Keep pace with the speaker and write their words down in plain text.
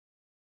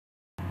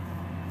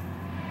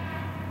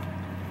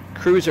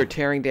Crews are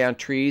tearing down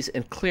trees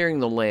and clearing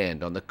the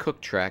land on the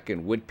Cook Tract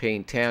in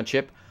Whitpain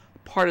Township.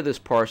 Part of this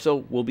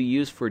parcel will be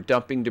used for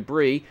dumping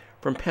debris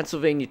from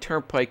Pennsylvania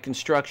Turnpike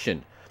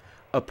construction.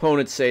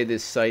 Opponents say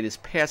this site is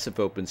passive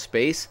open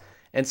space,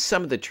 and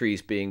some of the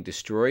trees being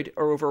destroyed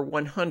are over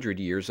 100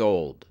 years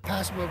old.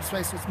 Passive open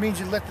space, which means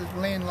you let the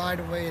land lie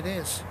the way it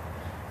is.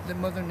 Let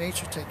Mother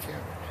Nature take care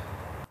of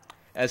it.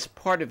 As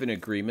part of an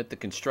agreement, the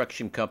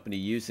construction company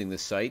using the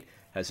site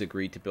has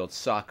agreed to build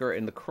soccer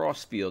and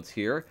lacrosse fields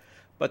here,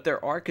 but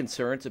there are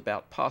concerns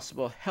about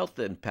possible health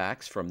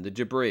impacts from the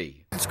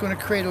debris. It's going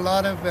to create a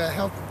lot of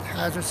health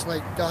hazards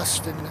like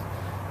dust and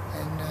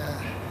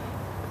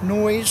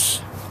noise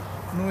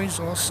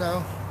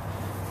also,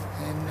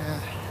 and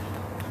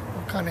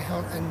what kind of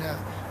health and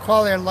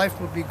quality of life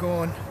will be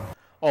gone.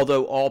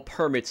 Although all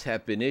permits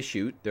have been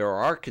issued, there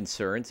are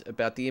concerns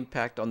about the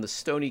impact on the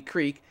Stony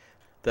Creek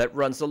that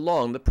runs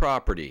along the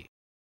property.